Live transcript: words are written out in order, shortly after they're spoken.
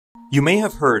You may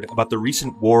have heard about the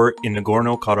recent war in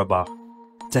Nagorno-Karabakh.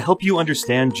 To help you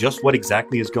understand just what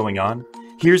exactly is going on,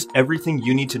 here's everything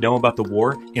you need to know about the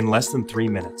war in less than 3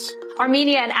 minutes.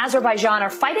 Armenia and Azerbaijan are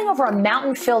fighting over a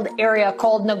mountain-filled area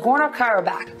called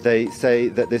Nagorno-Karabakh. They say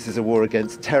that this is a war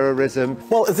against terrorism.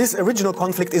 Well, this regional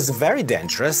conflict is very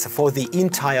dangerous for the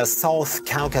entire South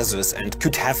Caucasus and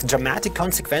could have dramatic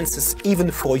consequences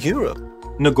even for Europe.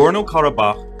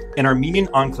 Nagorno-Karabakh, an Armenian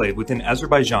enclave within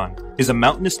Azerbaijan, is a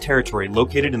mountainous territory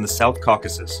located in the South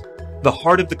Caucasus. The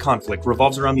heart of the conflict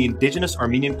revolves around the indigenous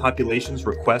Armenian population's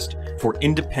request for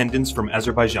independence from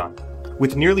Azerbaijan.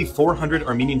 With nearly 400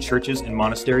 Armenian churches and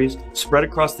monasteries spread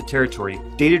across the territory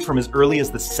dated from as early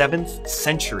as the 7th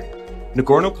century,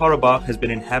 Nagorno-Karabakh has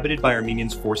been inhabited by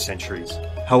Armenians for centuries.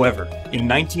 However, in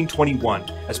 1921,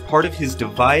 as part of his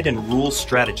divide and rule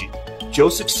strategy,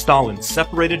 Joseph Stalin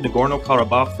separated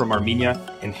Nagorno-Karabakh from Armenia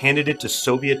and handed it to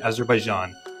Soviet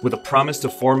Azerbaijan with a promise to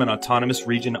form an autonomous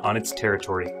region on its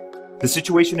territory. The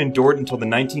situation endured until the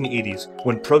 1980s,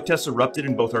 when protests erupted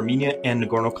in both Armenia and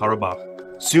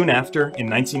Nagorno-Karabakh. Soon after, in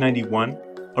 1991,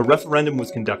 a referendum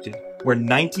was conducted where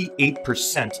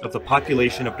 98% of the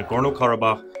population of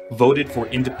Nagorno-Karabakh voted for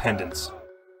independence.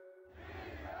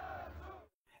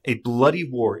 A bloody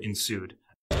war ensued.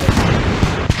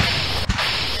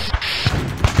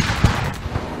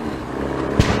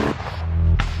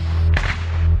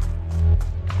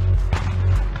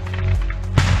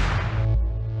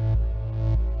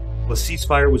 A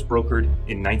ceasefire was brokered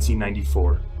in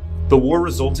 1994. The war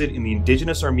resulted in the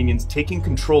indigenous Armenians taking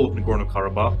control of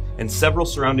Nagorno-Karabakh and several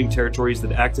surrounding territories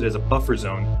that acted as a buffer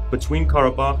zone between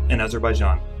Karabakh and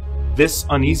Azerbaijan. This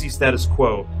uneasy status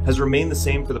quo has remained the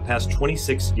same for the past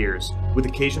 26 years, with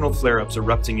occasional flare-ups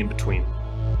erupting in between.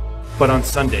 But on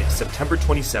Sunday, September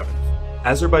 27th,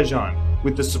 Azerbaijan,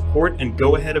 with the support and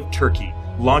go-ahead of Turkey,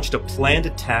 launched a planned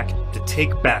attack to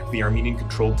take back the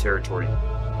Armenian-controlled territory.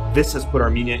 This has put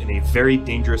Armenia in a very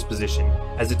dangerous position,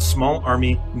 as its small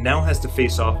army now has to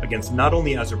face off against not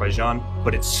only Azerbaijan,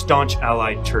 but its staunch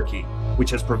ally Turkey,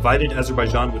 which has provided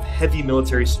Azerbaijan with heavy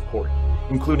military support,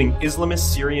 including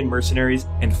Islamist Syrian mercenaries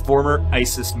and former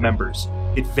ISIS members,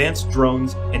 advanced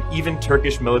drones, and even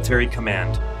Turkish military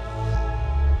command.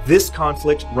 This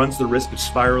conflict runs the risk of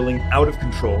spiraling out of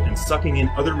control and sucking in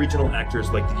other regional actors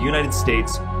like the United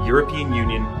States, European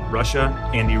Union, Russia,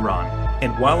 and Iran.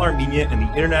 And while Armenia and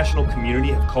the international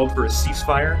community have called for a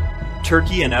ceasefire,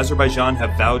 Turkey and Azerbaijan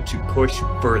have vowed to push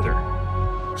further.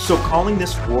 So calling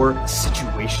this war a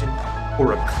situation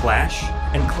or a clash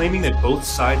and claiming that both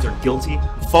sides are guilty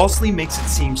falsely makes it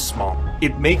seem small.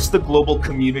 It makes the global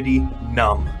community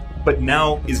numb. But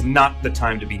now is not the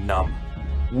time to be numb.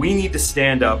 We need to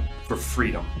stand up for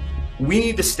freedom. We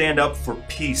need to stand up for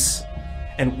peace.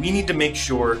 And we need to make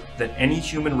sure that any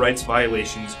human rights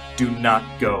violations do not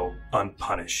go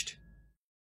unpunished.